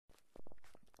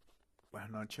Buenas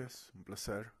noches, un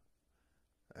placer.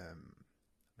 Em,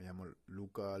 Me llamo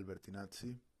Luca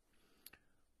Albertinazzi,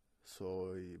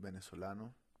 soy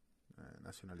venezolano,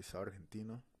 nacionalizado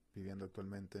argentino, viviendo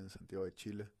actualmente en Santiago de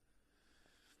Chile.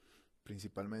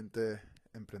 Principalmente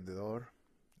emprendedor,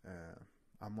 eh,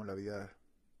 amo la vida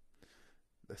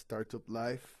de Startup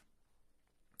Life,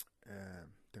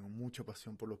 tengo mucha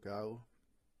pasión por lo que hago,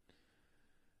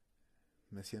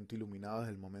 me siento iluminado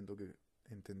desde el momento que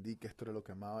entendí que esto era lo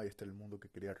que amaba y este era el mundo que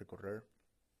quería recorrer.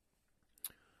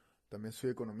 También soy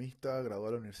economista, graduado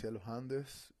de la Universidad de los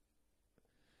Andes,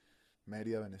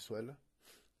 Mérida, Venezuela.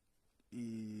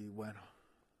 Y bueno,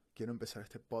 quiero empezar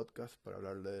este podcast para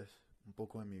hablarles un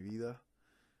poco de mi vida,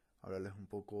 hablarles un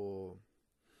poco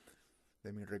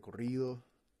de mi recorrido,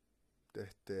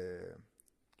 de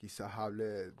quizás hable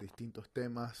de distintos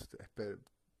temas. Estoy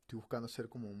buscando hacer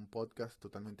como un podcast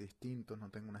totalmente distinto, no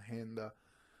tengo una agenda,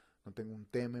 no tengo un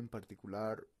tema en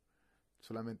particular,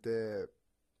 solamente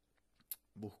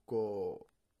busco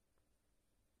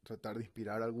tratar de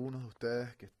inspirar a algunos de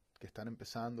ustedes que están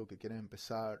empezando, que quieren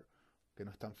empezar, que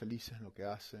no están felices en lo que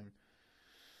hacen,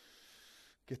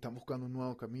 que están buscando un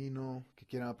nuevo camino, que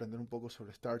quieran aprender un poco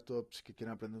sobre startups, que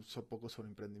quieran aprender un poco sobre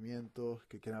emprendimientos,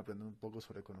 que quieran aprender un poco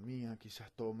sobre economía,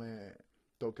 quizás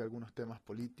toque algunos temas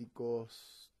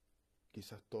políticos,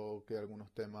 quizás toque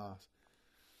algunos temas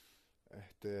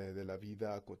de la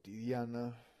vida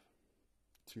cotidiana.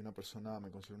 Me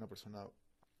considero una persona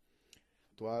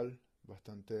actual,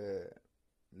 bastante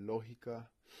lógica,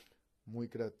 muy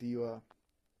creativa,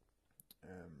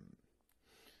 em,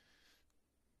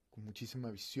 con muchísima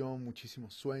visión,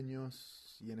 muchísimos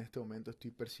sueños, y en este momento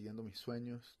estoy persiguiendo mis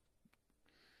sueños.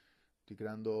 Estoy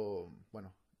creando,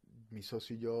 bueno, mi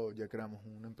socio y yo ya creamos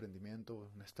un emprendimiento,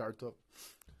 una startup.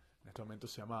 En este momento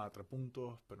se llama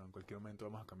Atrapuntos, pero en cualquier momento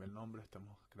vamos a cambiar el nombre,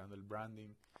 estamos creando el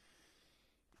branding.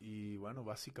 Y bueno,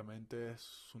 básicamente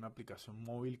es una aplicación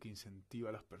móvil que incentiva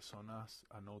a las personas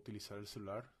a no utilizar el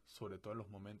celular, sobre todo en los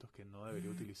momentos que no debería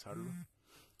utilizarlo.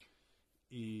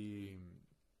 Y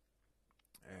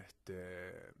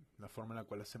la forma en la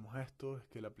cual hacemos esto es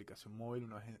que la aplicación móvil,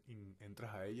 una vez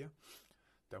entras a ella,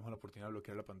 te damos la oportunidad de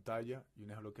bloquear la pantalla, y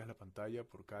una vez bloqueas la pantalla,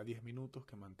 por cada 10 minutos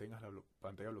que mantengas la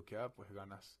pantalla bloqueada, pues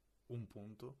ganas un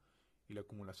punto, y la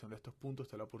acumulación de estos puntos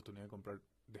te da la oportunidad de comprar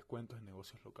descuentos en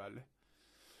negocios locales.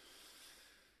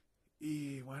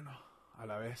 Y bueno, a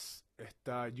la vez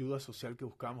esta ayuda social que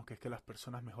buscamos, que es que las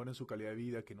personas mejoren su calidad de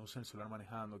vida, que no usen el celular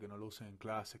manejando, que no lo usen en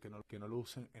clase, que no lo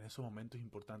usen en esos momentos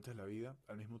importantes de la vida.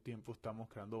 Al mismo tiempo estamos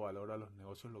creando valor a los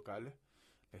negocios locales,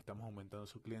 le estamos aumentando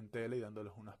su clientela y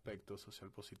dándoles un aspecto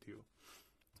social positivo.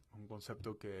 Un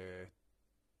concepto que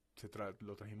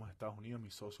lo trajimos de Estados Unidos,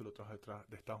 mi socio lo trajo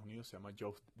de Estados Unidos, se llama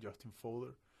Justin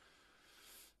Fowler.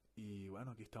 Y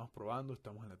bueno, aquí estamos probando,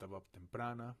 estamos en la etapa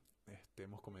temprana,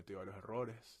 hemos cometido varios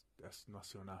errores, no ha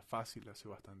sido nada fácil, ha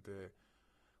sido bastante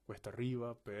cuesta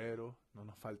arriba, pero no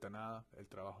nos falta nada, el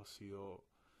trabajo ha sido,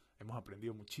 hemos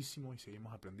aprendido muchísimo y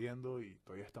seguimos aprendiendo y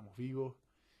todavía estamos vivos,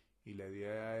 y la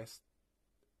idea es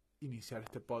iniciar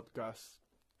este podcast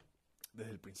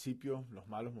desde el principio, los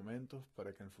malos momentos,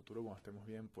 para que en el futuro, cuando estemos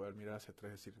bien, poder mirar hacia atrás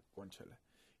y decir, cónchale,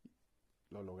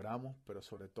 lo logramos, pero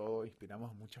sobre todo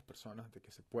inspiramos a muchas personas de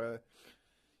que se puede.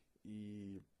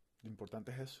 Y lo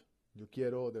importante es eso. Yo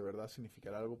quiero de verdad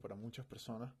significar algo para muchas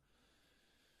personas.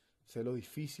 Sé lo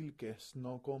difícil que es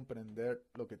no comprender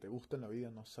lo que te gusta en la vida,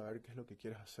 no saber qué es lo que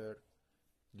quieres hacer.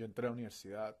 Yo entré a la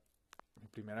universidad, mi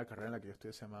primera carrera en la que yo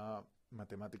estudié se llamaba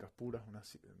Matemáticas Puras, un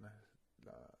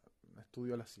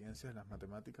estudio de las ciencias de las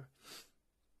matemáticas.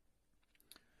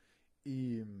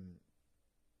 Y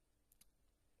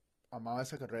amaba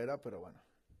esa carrera, pero bueno,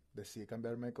 decidí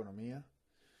cambiarme de economía.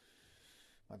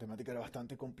 Matemática era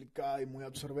bastante complicada y muy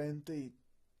absorbente, y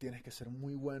tienes que ser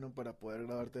muy bueno para poder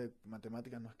graduarte de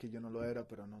matemáticas. No es que yo no lo era,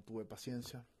 pero no tuve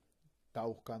paciencia. Estaba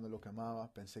buscando lo que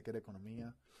amaba, pensé que era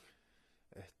economía.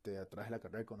 A través de la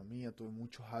carrera de economía tuve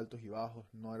muchos altos y bajos.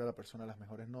 No era la persona de las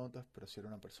mejores notas, pero sí era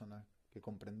una persona que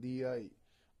comprendía, y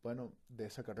bueno, de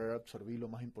esa carrera absorbí lo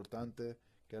más importante,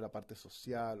 que era la parte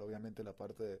social, obviamente la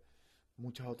parte de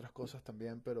muchas otras cosas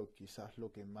también, pero quizás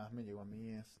lo que más me llegó a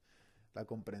mí es la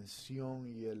comprensión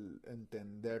y el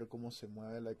entender cómo se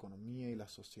mueve la economía y la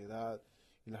sociedad,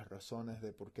 y las razones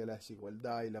de por qué la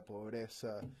desigualdad y la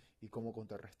pobreza y cómo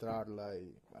contrarrestarla,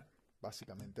 y bueno,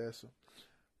 básicamente eso.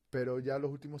 Pero ya los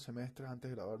últimos semestres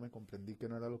antes de graduarme comprendí que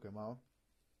no era lo que amaba,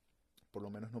 por lo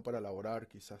menos no para laborar,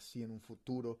 quizás sí en un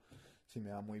futuro, si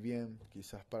me va muy bien,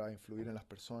 quizás para influir en las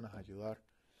personas, ayudar.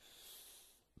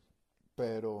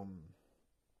 Pero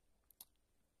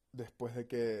después de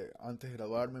que antes de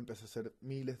graduarme empecé a hacer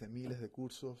miles de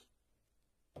cursos,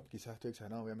 quizás estoy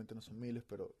exagerando, obviamente no son miles,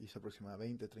 pero hice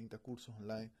aproximadamente 20, 30 cursos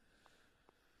online.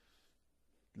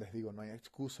 Les digo, no hay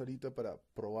excusa ahorita para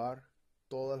probar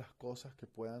todas las cosas que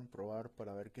puedan probar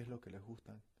para ver qué es lo que les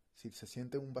gustan. Si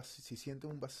sienten un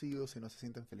vacío, si no se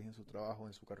sienten felices en su trabajo,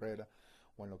 en su carrera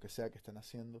o en lo que sea que estén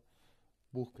haciendo,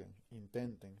 busquen,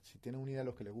 intenten. Si tienen una idea de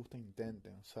lo que les gusta,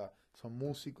 intenten. O sea, son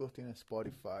músicos, tienen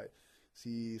Spotify.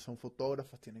 Si son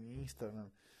fotógrafos, tienen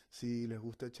Instagram. Si les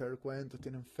gusta echar cuentos,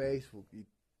 tienen Facebook. Y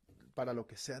para lo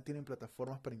que sea, tienen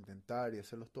plataformas para intentar y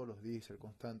hacerlos todos los días, ser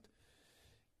constante.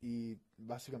 Y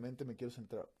básicamente me quiero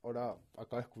centrar. Ahora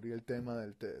acabo de descubrir el tema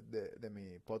de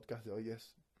mi podcast de hoy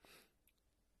es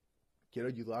quiero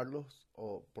ayudarlos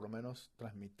o por lo menos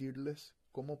transmitirles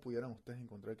cómo pudieran ustedes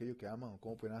encontrar aquello que aman o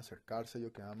cómo pudieran acercarse a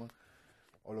aquello que aman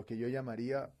o lo que yo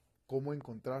llamaría cómo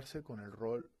encontrarse con el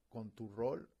rol, con tu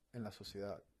rol en la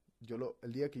sociedad.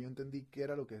 El día que yo entendí qué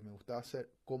era lo que me gustaba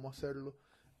hacer, cómo hacerlo,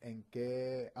 en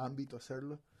qué ámbito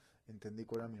hacerlo, entendí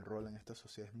cuál era mi rol en esta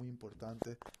sociedad. Es muy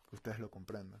importante que ustedes lo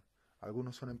comprendan.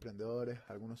 Algunos son emprendedores,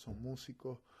 algunos son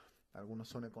músicos, algunos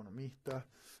son economistas,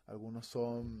 algunos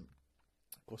son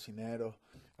cocineros,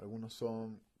 algunos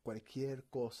son cualquier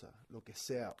cosa, lo que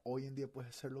sea. Hoy en día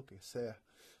puedes ser lo que sea.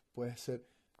 Puedes ser,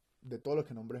 de todo lo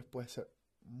que nombres, puedes ser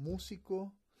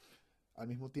músico, al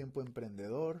mismo tiempo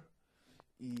emprendedor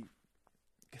y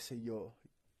qué sé yo,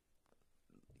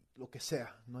 lo que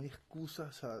sea. No hay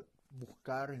excusas a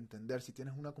buscar, entender. Si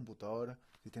tienes una computadora,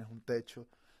 si tienes un techo,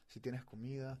 si tienes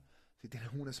comida, si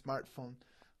tienes un smartphone,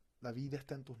 la vida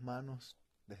está en tus manos.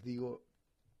 Les digo,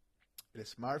 el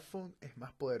smartphone es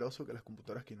más poderoso que las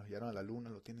computadoras que nos llevaron a la luna,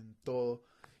 lo tienen todo.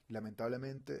 Y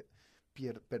lamentablemente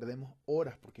perdemos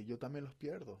horas, porque yo también los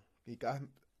pierdo. Y cada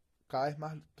vez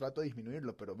más trato de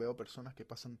disminuirlo, pero veo personas que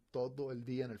pasan todo el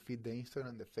día en el feed de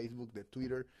Instagram, de Facebook, de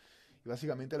Twitter. Y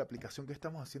básicamente la aplicación que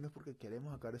estamos haciendo es porque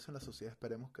queremos sacar eso en la sociedad,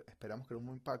 esperamos crear un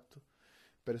impacto.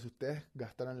 Pero si ustedes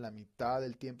gastaran la mitad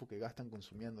del tiempo que gastan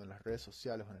consumiendo en las redes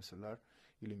sociales o en el celular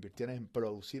y lo invirtieran en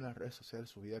producir en las redes sociales,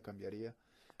 su vida cambiaría.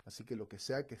 Así que lo que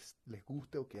sea que les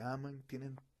guste o que aman,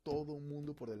 tienen todo un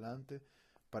mundo por delante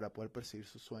para poder perseguir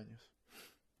sus sueños.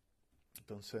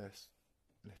 Entonces,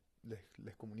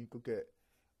 les comunico que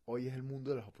hoy es el mundo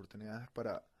de las oportunidades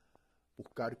para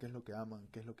buscar qué es lo que aman,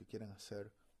 qué es lo que quieren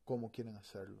hacer, cómo quieren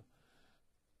hacerlo.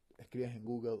 Escribes en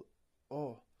Google,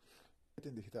 oh,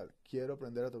 marketing digital, quiero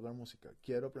aprender a tocar música,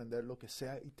 quiero aprender lo que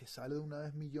sea y te sale de una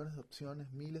vez millones de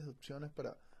opciones, miles de opciones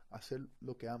para hacer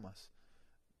lo que amas.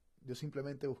 Yo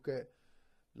simplemente busqué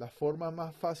la forma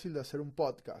más fácil de hacer un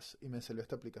podcast y me salió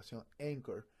esta aplicación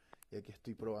Anchor y aquí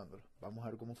estoy probándolo. Vamos a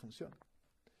ver cómo funciona.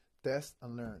 Test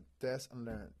and learn, test and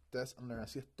learn, test and learn.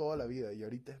 Así es toda la vida y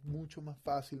ahorita es mucho más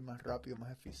fácil, más rápido,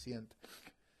 más eficiente.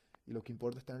 Y lo que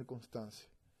importa es tener constancia.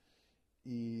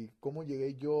 Y cómo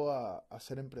llegué yo a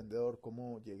ser emprendedor,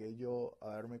 cómo llegué yo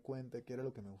a darme cuenta de qué era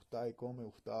lo que me gustaba y cómo me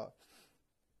gustaba.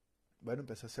 Bueno,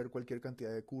 empecé a hacer cualquier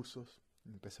cantidad de cursos.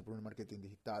 Empecé por un marketing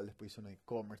digital, después hice una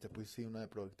e-commerce, después hice una de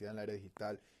productividad en el área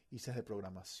digital, hice de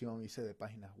programación, hice de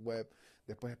páginas web,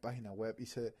 después de páginas web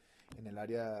hice en el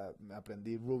área,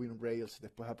 aprendí Ruby on Rails,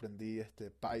 después aprendí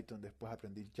Python, después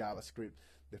aprendí JavaScript,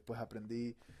 después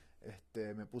aprendí,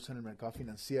 me puse en el mercado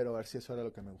financiero a ver si eso era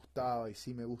lo que me gustaba y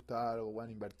si me gusta algo,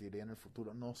 bueno, invertiría en el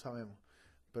futuro, no sabemos.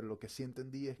 Pero lo que sí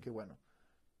entendí es que, bueno,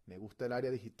 me gusta el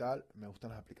área digital, me gustan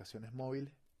las aplicaciones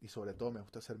móviles y sobre todo me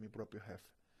gusta ser mi propio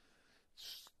jefe.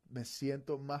 Me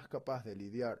siento más capaz de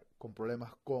lidiar con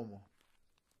problemas como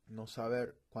no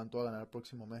saber cuánto voy a ganar el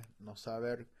próximo mes, no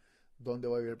saber dónde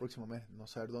voy a vivir el próximo mes, no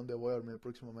saber dónde voy a dormir el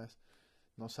próximo mes,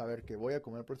 no saber qué voy a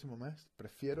comer el próximo mes.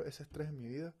 Prefiero ese estrés en mi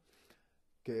vida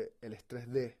que el estrés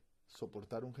de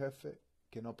soportar un jefe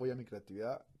que no apoya mi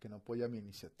creatividad, que no apoya mi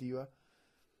iniciativa,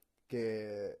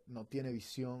 que no tiene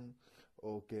visión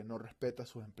o que no respeta a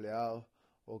sus empleados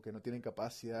o que no tiene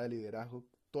capacidad de liderazgo,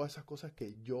 todas esas cosas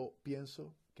que yo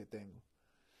pienso que tengo.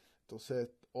 Entonces,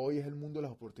 hoy es el mundo de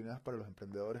las oportunidades para los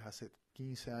emprendedores. Hace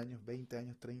 15 años, 20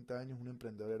 años, 30 años, un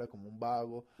emprendedor era como un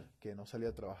vago que no salía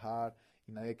a trabajar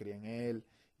y nadie creía en él.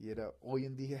 Hoy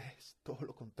en día es todo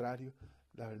lo contrario.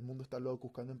 El mundo está loco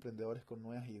buscando emprendedores con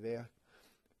nuevas ideas.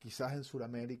 Quizás en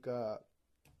Sudamérica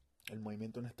el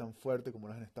movimiento no es tan fuerte como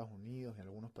lo es en Estados Unidos y en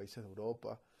algunos países de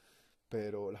Europa,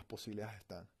 pero las posibilidades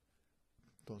están.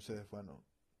 Entonces, bueno,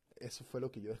 eso fue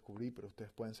lo que yo descubrí, pero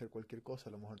ustedes pueden ser cualquier cosa.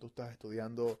 A lo mejor tú estás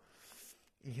estudiando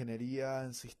ingeniería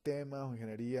en sistemas o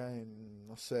ingeniería en,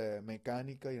 no sé,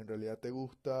 mecánica y en realidad te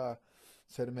gusta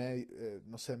ser,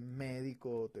 no sé,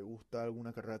 médico, o te gusta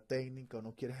alguna carrera técnica o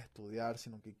no quieres estudiar,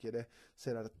 sino que quieres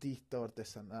ser artista o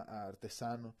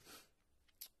artesano.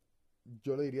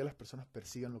 Yo le diría a las personas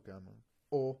persigan lo que aman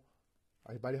o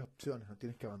Hay varias opciones, no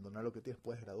tienes que abandonar lo que tienes,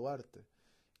 puedes graduarte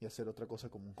y hacer otra cosa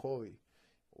como un hobby,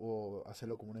 o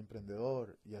hacerlo como un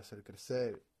emprendedor y hacer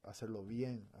crecer, hacerlo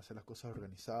bien, hacer las cosas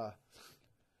organizadas.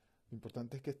 Lo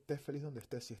importante es que estés feliz donde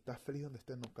estés. Si estás feliz donde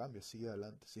estés, no cambies, sigue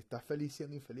adelante. Si estás feliz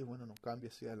siendo infeliz, bueno, no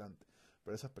cambies, sigue adelante.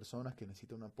 Pero esas personas que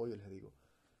necesitan un apoyo, les digo,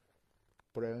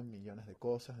 prueben millones de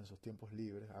cosas en sus tiempos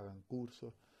libres, hagan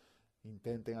cursos,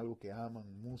 intenten algo que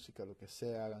aman, música, lo que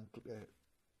sea, hagan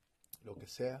lo que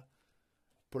sea,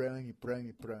 prueben y prueben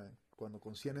y prueben. Cuando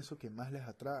consigan eso que más les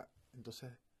atrae,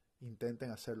 entonces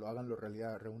intenten hacerlo, háganlo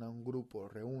realidad, reúnan un grupo,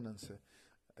 reúnanse,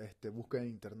 busquen en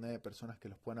internet personas que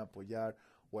los puedan apoyar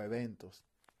o eventos.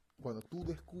 Cuando tú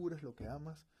descubres lo que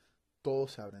amas,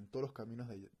 todos se abren, todos los caminos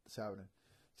se abren.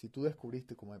 Si tú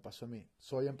descubriste, como me pasó a mí,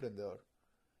 soy emprendedor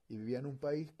y vivía en un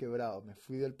país quebrado, me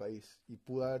fui del país y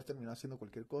pude haber terminado haciendo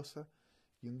cualquier cosa,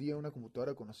 y un día en una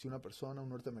computadora conocí a una persona, un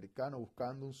norteamericano,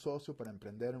 buscando un socio para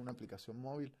emprender en una aplicación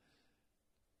móvil,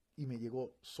 y me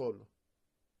llegó solo.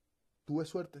 ¿Tuve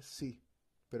suerte? Sí,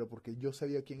 pero porque yo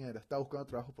sabía quién era. Estaba buscando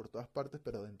trabajo por todas partes,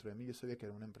 pero dentro de mí yo sabía que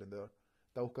era un emprendedor.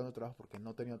 Estaba buscando trabajo porque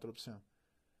no tenía otra opción.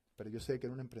 Pero yo sabía que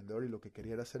era un emprendedor y lo que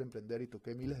quería era ser emprender, y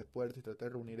toqué miles de puertas y traté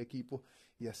de reunir equipos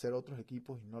y hacer otros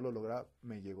equipos y no lo lograba,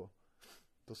 me llegó.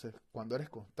 Entonces, cuando eres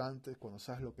constante, cuando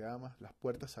sabes lo que amas, las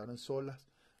puertas se abren solas.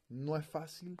 No es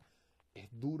fácil, es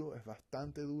duro, es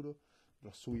bastante duro.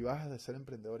 Los sub y bajas de ser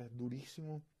emprendedor es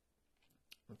durísimo.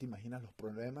 No te imaginas los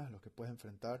problemas a los que puedes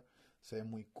enfrentar. Se ve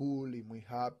muy cool y muy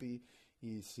happy.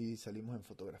 Y sí, salimos en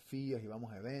fotografías y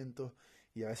vamos a eventos.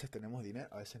 Y a veces tenemos dinero,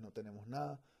 a veces no tenemos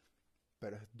nada.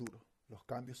 Pero es duro. Los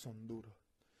cambios son duros.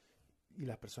 Y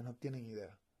las personas no tienen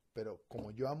idea. Pero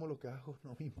como yo amo lo que hago,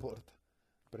 no me importa.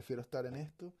 Prefiero estar en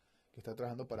esto que estar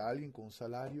trabajando para alguien con un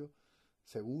salario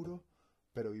seguro,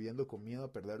 pero viviendo con miedo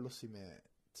a perderlo si me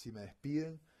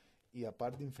despiden, y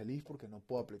aparte infeliz porque no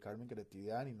puedo aplicar mi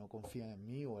creatividad y no confían en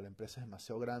mí, o la empresa es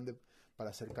demasiado grande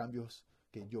para hacer cambios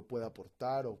que yo pueda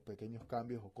aportar, o pequeños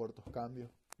cambios o cortos cambios,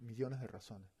 millones de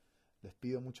razones. Les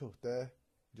pido mucho a ustedes,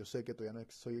 yo sé que todavía no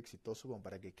soy exitoso como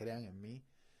para que crean en mí,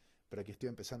 pero aquí estoy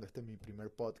empezando, este es mi primer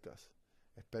podcast.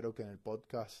 Espero que en el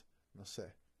podcast, no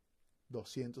sé,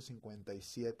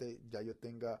 257 ya yo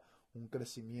tenga un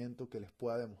crecimiento que les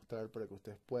pueda demostrar, para que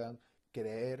ustedes puedan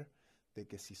creer de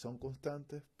que si son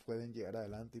constantes pueden llegar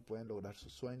adelante y pueden lograr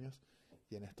sus sueños,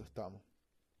 y en esto estamos.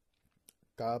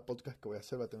 Cada podcast que voy a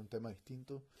hacer va a tener un tema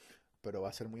distinto, pero va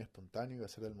a ser muy espontáneo y va a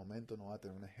ser del momento, no va a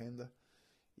tener una agenda,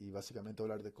 y básicamente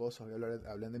hablar de cosas.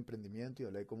 Hablé de emprendimiento y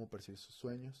hablé de cómo perseguir sus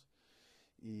sueños.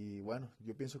 Y bueno,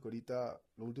 yo pienso que ahorita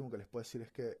lo último que les puedo decir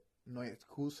es que no hay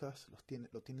excusas,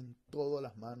 lo tienen todo a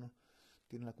las manos,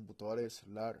 tienen la computadora y el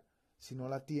celular. Si no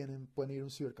la tienen, pueden ir a un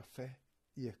cibercafé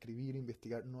y escribir,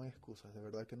 investigar. No hay excusas, de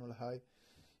verdad que no las hay.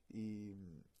 Y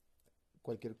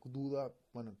cualquier duda,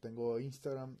 bueno, tengo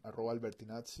Instagram,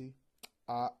 @albertinazzi,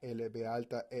 ALB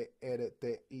alta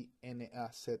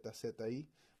ERTINAZZI.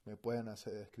 Me pueden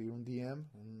escribir un DM,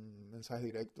 un mensaje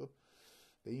directo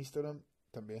de Instagram.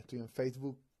 También estoy en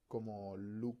Facebook como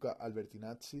Luca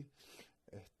Albertinazzi.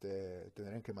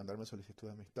 Tendrían que mandarme solicitud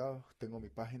de amistad. Tengo mi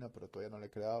página, pero todavía no la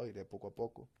he creado, iré poco a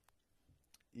poco.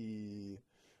 Y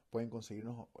pueden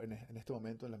conseguirnos en este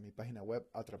momento en mi página web,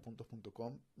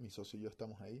 atrapuntos.com. Mi socio y yo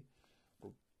estamos ahí.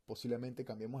 Posiblemente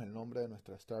cambiemos el nombre de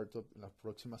nuestra startup en las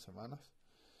próximas semanas.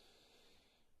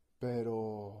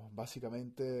 Pero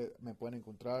básicamente me pueden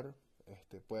encontrar.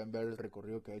 Pueden ver el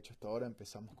recorrido que he hecho hasta ahora.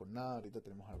 Empezamos con nada, ahorita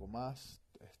tenemos algo más.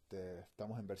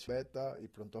 Estamos en versión beta y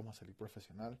pronto vamos a salir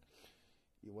profesional.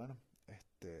 Y bueno,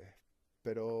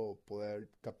 espero poder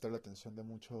captar la atención de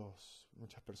muchas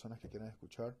personas que quieren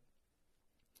escuchar.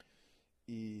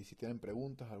 Y si tienen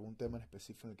preguntas, algún tema en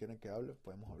específico en el que quieren que hable,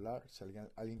 podemos hablar. Si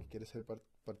alguien que quiere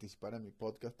participar en mi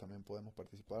podcast, también podemos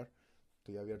participar.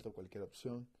 Estoy abierto a cualquier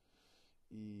opción.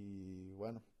 Y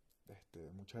bueno,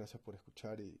 muchas gracias por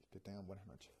escuchar y que tengan buenas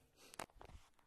noches.